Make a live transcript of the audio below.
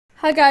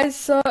Hi guys,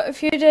 so a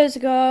few days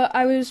ago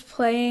I was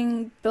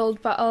playing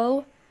Build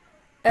Battle,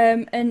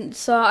 and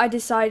so I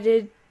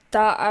decided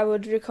that I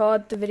would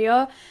record the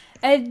video,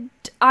 and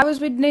I was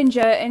with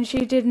Ninja and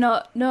she did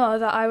not know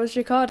that I was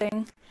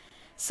recording.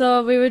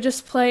 So we were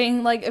just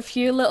playing like a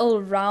few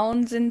little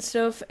rounds and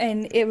stuff,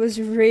 and it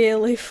was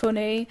really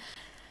funny.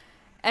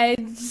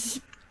 And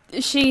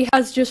she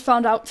has just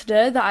found out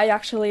today that I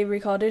actually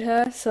recorded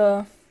her,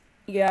 so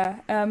yeah,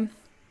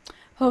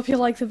 hope you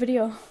like the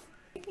video.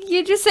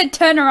 You just said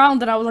turn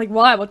around and I was like,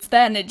 why, what's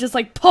there? And it just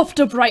like popped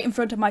up right in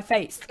front of my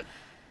face.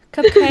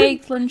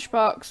 Cupcake,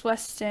 lunchbox,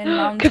 Western,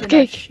 mountain,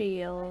 Cupcake.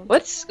 shield.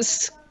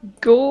 What's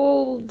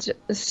gold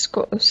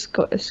skull?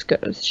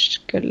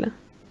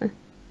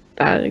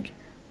 Berg.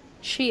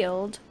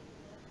 Shield.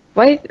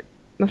 Why?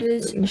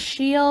 There's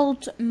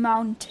shield,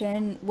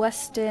 mountain,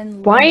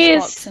 Western, Why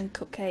lunchbox, is and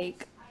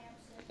cupcake.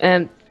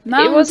 it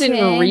Mountain. was in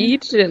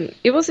Norwegian.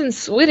 It was in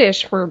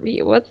Swedish for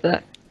me. What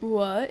the?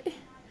 What?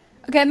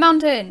 Okay,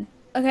 mountain.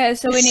 Okay,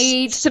 so we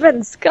need...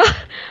 Svenska.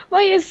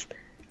 Why is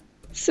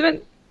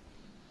Sven?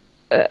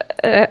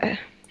 It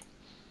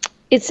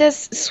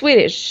says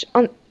Swedish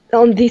on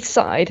this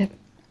side.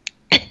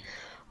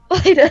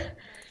 Why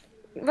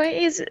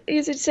is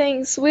it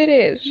saying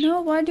Swedish? No,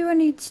 why do I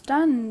need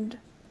stand?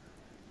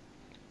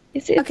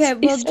 Okay,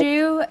 we'll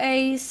do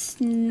a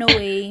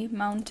snowy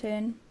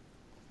mountain.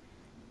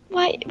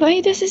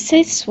 Why does it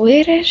say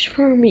Swedish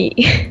for me?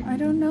 I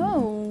don't know.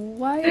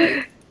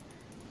 Why?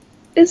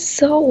 It's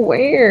so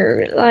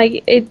weird.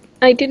 Like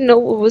I didn't know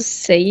what it was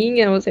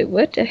saying, and I was like,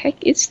 "What the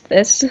heck is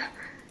this?"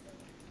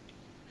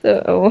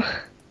 So,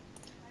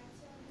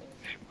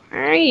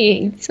 why?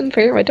 It's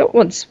unfair. I don't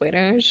want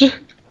Swedish.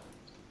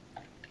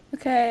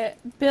 Okay,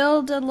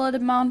 build a lot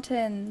of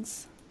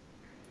mountains.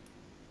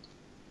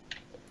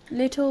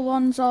 Little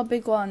ones or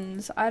big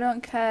ones, I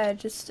don't care.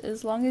 Just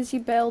as long as you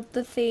build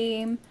the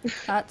theme,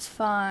 that's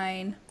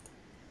fine.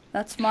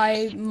 That's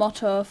my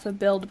motto for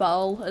Build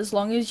Battle. As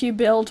long as you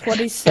build what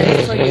is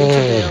said for you to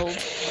build.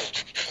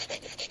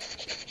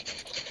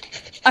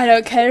 I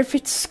don't care if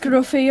it's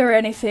scruffy or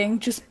anything,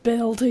 just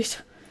build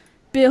it.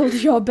 Build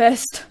your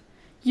best.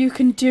 You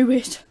can do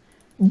it.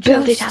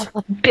 Build it,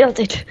 Alpha. Build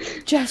it.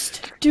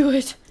 Just do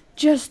it.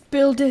 Just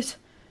build it.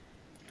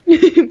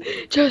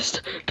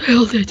 Just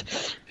build it.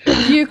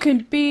 You can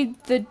be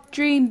the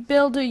dream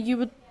builder you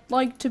would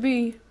like to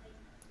be.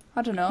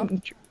 I don't know.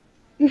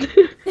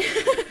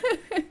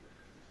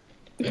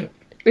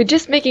 We're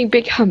just making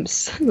big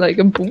humps, like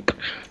a boop.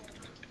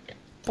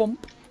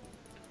 Bump.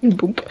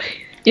 Boop.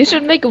 You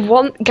should make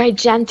one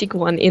gigantic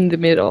one in the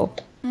middle.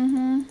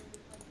 Mm-hmm.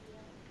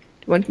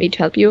 Want me to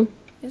help you?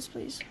 Yes,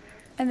 please.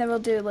 And then we'll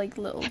do like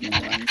little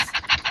mini ones.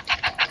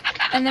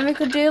 And then we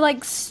could do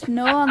like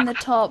snow on the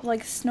top,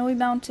 like snowy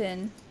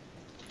mountain.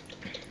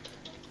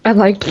 I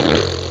like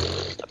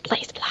the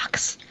blaze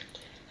blocks.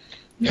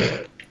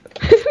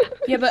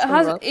 Yeah, but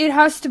it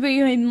has to be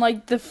in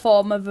like the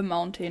form of a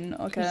mountain,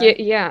 okay?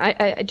 Yeah,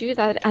 I do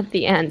that at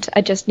the end.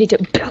 I just need to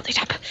build it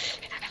up.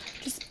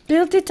 Just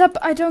build it up,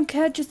 I don't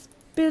care, just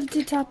build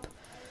it up.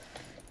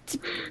 Just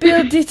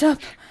build it up.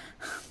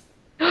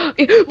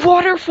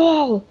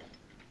 Waterfall!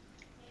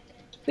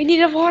 We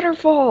need a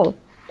waterfall!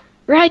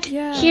 Right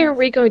Yeah. here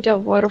we're going to have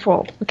a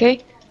waterfall,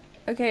 okay?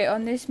 Okay,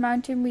 on this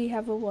mountain we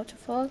have a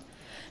waterfall.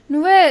 No,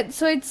 wait,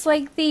 so it's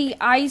like the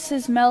ice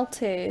has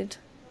melted.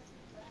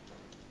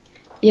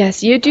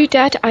 Yes, you do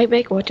that, I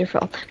make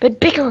waterfall.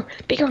 But bigger!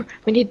 Bigger!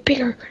 We need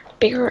bigger!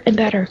 Bigger and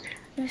better.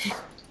 Yes.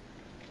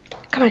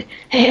 Come on.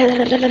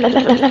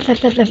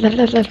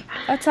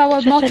 That's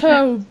our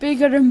motto,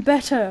 bigger and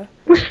better.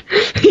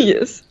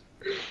 Yes.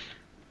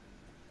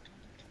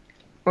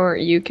 Or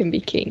you can be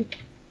king.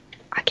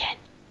 Again.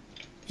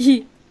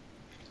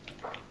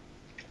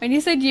 When you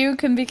said you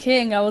can be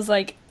king, I was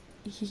like,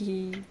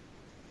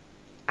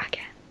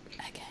 Again.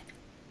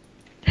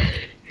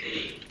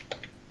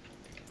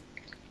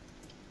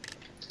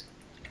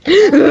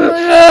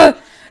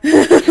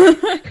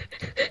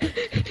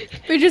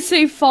 We just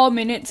say 4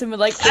 minutes and we're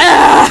like,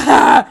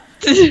 ah!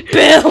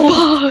 Bill!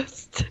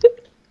 Lost.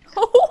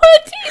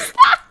 What is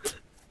that?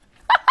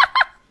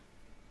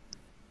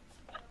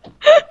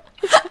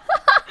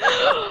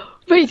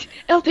 Wait,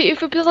 LP,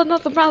 if we build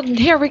another mountain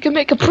here, we can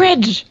make a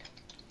bridge.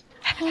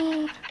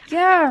 Oh,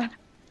 yeah.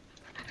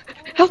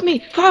 Help me,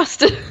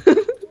 fast. It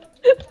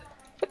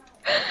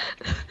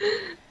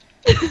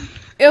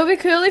would be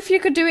cool if you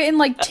could do it in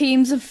like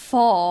teams of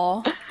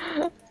 4.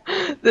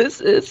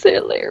 This is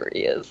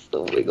hilarious.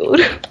 Oh my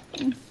god.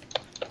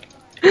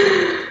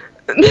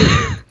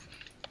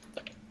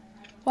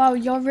 Wow,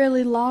 you're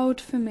really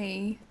loud for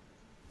me.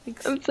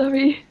 I'm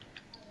sorry.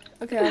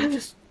 Okay, I've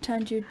just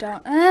turned you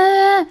down.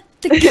 Ah,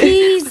 the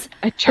keys!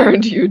 I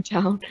turned you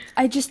down.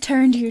 I just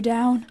turned you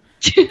down.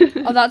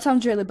 Oh, that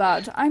sounds really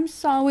bad. I'm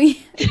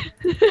sorry.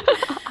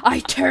 I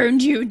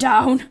turned you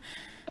down.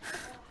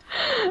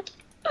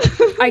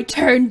 I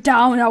turned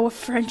down our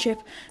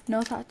friendship.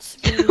 No, that's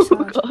really sad.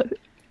 Oh god.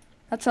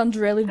 That sounds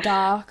really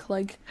dark,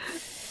 like...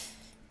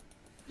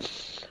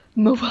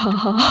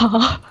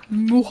 Muhahaha.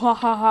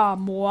 Muhahaha,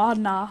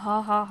 moana,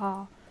 ha ha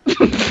ha.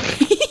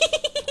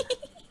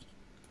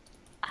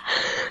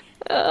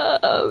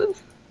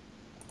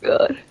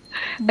 God.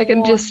 I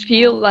can just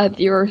feel that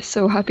you're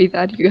so happy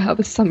that you have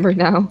a summer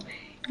now.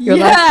 You're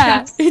like, Yeah,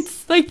 yes,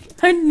 it's like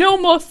no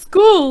more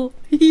school.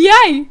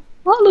 Yay!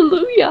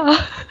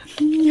 hallelujah.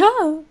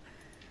 Yeah.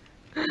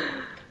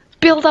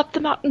 Build up the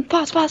mountain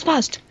fast, fast,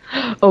 fast.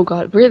 Oh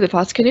God, really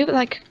fast. Can you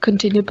like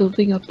continue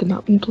building up the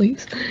mountain,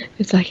 please?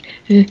 It's like,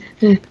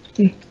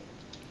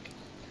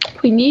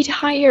 we need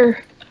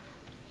higher.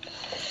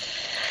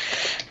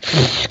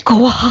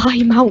 Go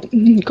high,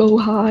 mountain, go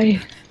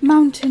high.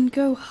 Mountain,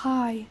 go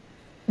high.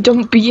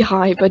 Don't be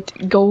high, but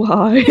go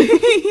high.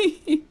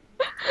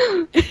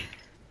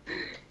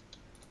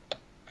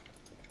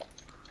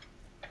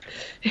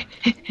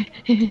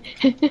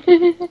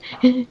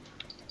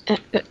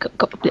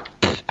 Go.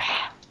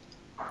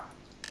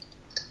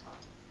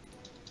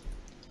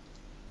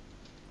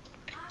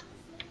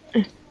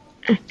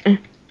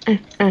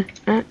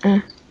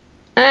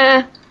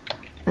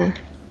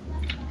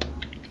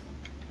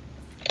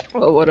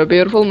 Oh, what a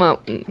beautiful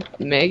mountain.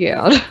 My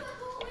God.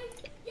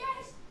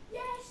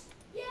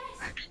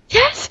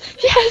 Yes,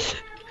 yes.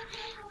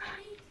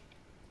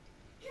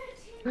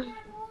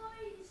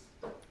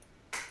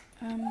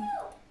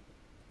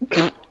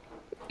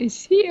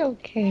 Is he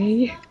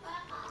okay?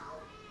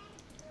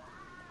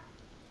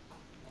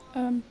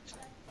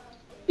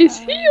 Is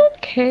he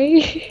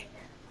okay?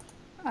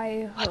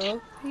 I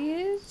hope he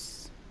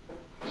is,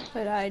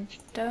 but I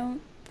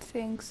don't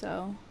think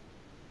so.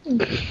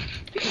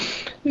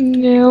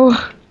 No,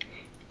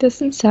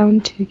 doesn't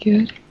sound too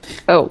good.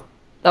 Oh,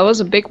 that was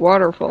a big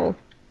waterfall.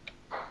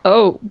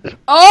 Oh.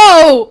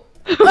 Oh!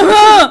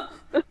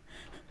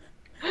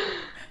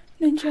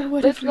 Ninja,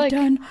 what have you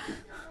done?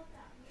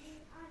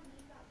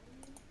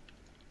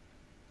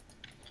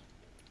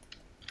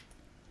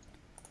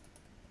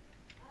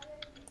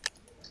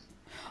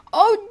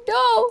 Oh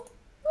no!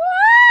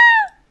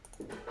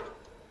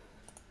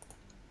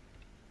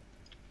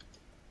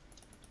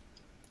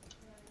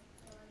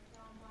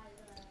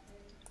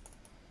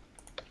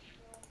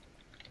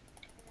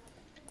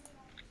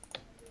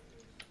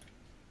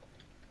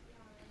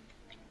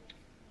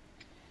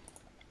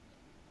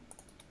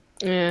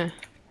 Yeah.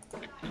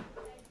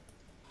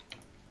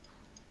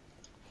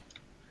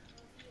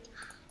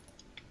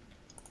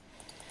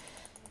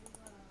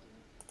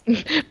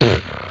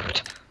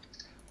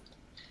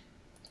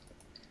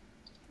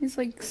 He's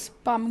like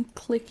spam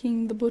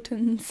clicking the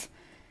buttons.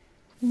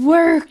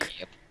 Work!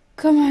 Yep.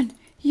 Come on,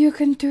 you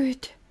can do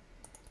it.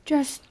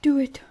 Just do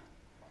it.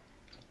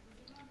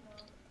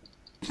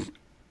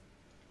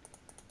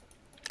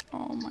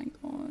 Oh my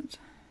god.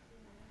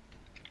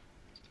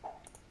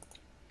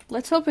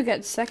 Let's hope it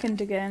gets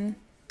second again.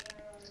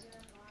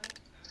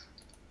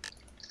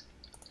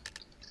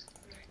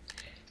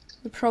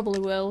 We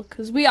probably will,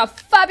 because we are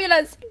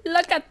fabulous!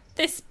 Look at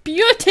this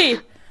beauty!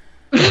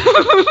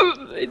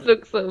 It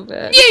looks so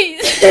bad.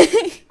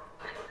 Yes!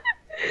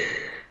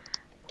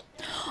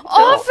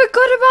 Oh, I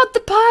forgot about the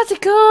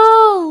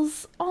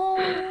particles!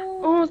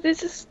 Oh,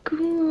 this is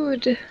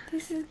good.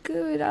 This is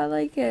good, I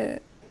like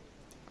it.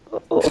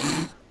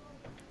 Oh.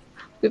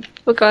 We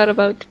forgot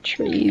about the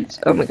trees.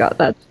 Oh my god,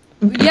 that's...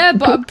 Yeah,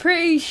 but I'm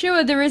pretty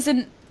sure there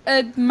isn't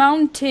a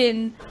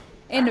mountain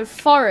in a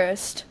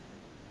forest.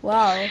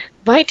 Wow.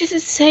 Why does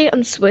it say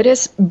on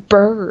Swedish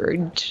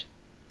bird?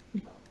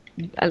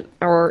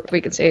 Or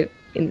we can say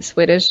in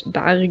Swedish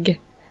berg.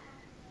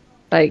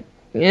 Like,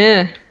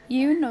 yeah.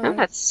 You know I'm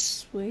not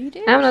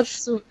Swedish? I'm not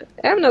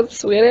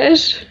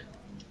Swedish.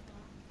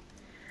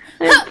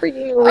 I'm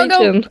freaking Norwegian.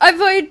 Oh no, I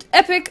void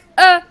epic.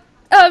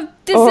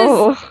 This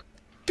is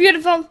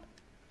beautiful.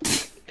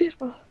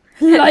 Beautiful.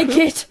 Like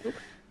it.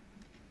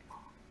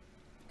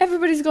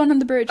 Everybody's going on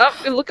the bridge. Oh,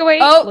 look away.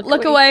 Oh,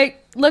 look away.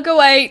 Look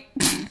away.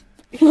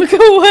 Look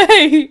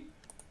away.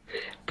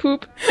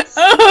 Poop.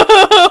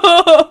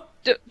 Oh.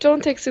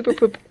 Don't take super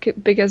poop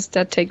because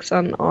that takes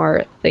on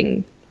our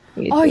thing.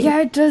 Oh yeah,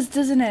 it does,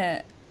 doesn't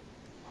it?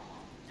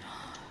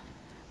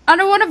 I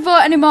don't want to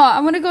vote anymore. I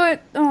want to go.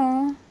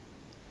 Oh.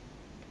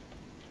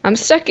 I'm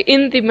stuck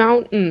in the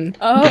mountain.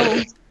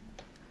 Oh.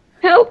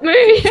 Help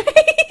me.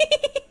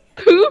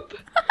 Poop.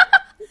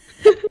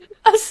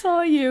 I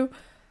saw you.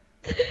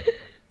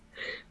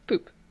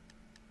 Poop.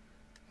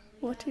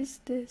 What is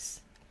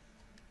this?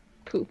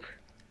 Poop.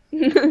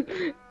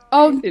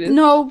 Oh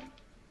no.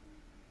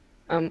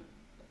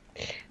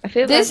 I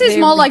feel this like is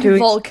more like a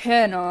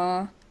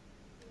volcano.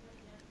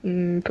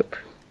 Poop.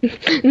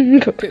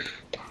 Poop.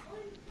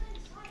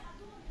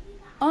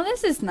 Oh,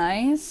 this is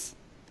nice.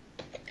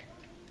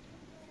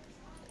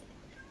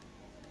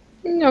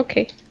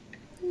 Okay.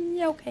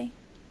 Okay.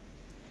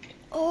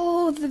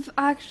 Oh, they've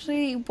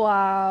actually...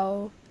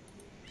 Wow.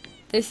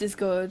 This is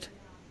good.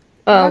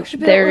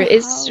 There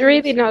is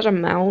really not a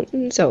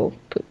mountain, so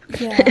poop.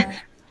 Yeah.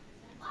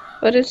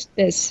 What is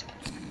this?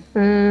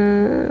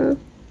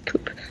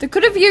 Poop. They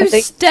could have used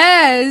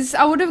stairs.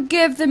 I would have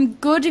gave them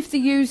good if they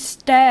used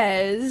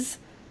stairs.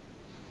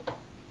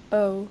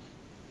 Oh.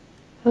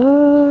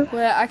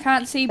 Where I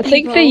can't see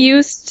people.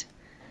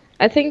 I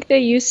I think they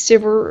use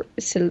silver.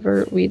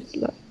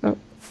 Oh.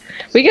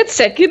 We got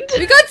second.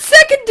 We got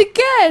second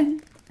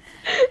again.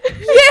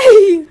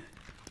 Yay!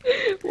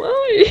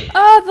 Why?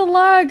 Ah, the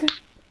lag.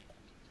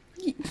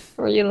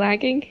 Are you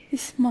lagging?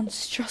 This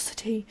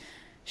monstrosity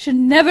should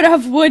never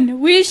have won.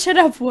 We should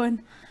have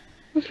won.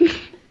 This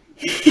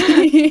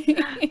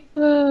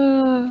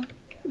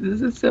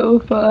is so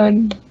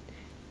fun.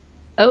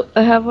 Oh,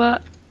 I have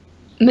a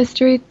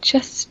mystery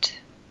chest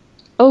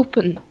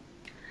open.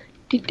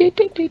 Bye.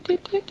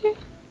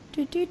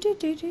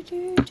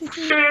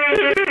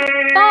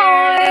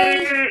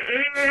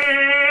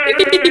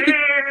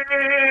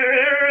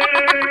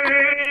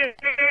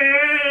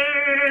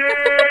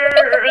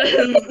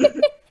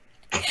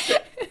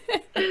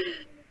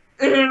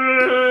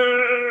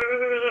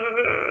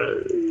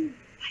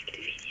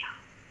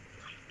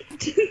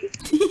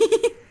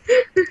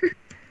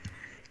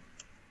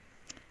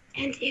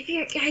 And if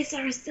you guys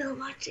are still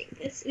watching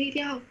this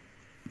video,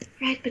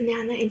 write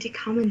banana in the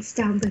comments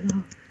down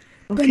below.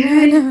 Okay?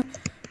 Banana.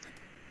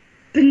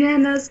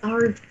 Bananas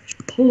are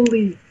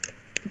holy.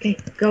 Okay,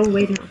 go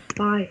away now.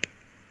 Bye.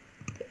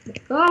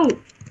 Go!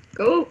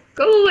 Go!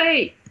 Go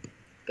away!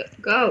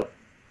 Go!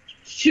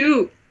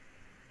 Shoo!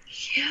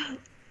 Shoo!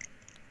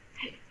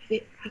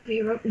 Have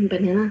you written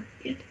banana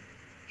yet?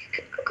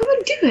 Go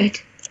and do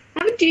it!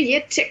 Haven't you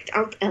yet checked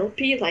out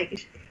LP?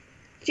 Like,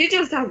 you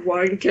just have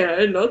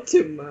 1K, not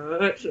too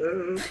much.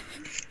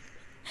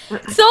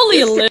 It's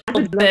only a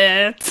little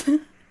bit.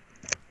 You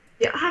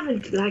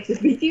haven't liked the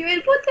video,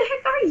 and what the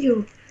heck are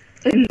you?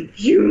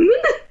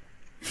 Human?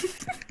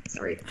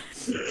 Sorry.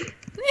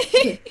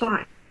 Okay,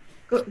 bye.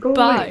 Go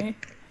Bye. away.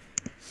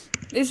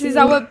 This is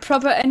our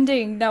proper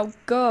ending. Now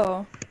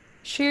go.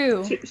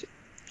 Shoo.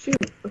 Shoo.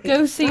 Okay,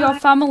 Go see bye. your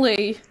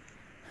family.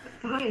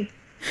 Bye.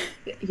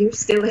 You're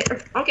still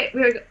here. Okay,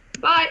 we're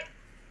bye.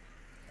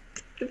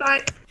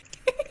 Goodbye.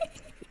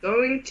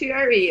 Going to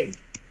our room.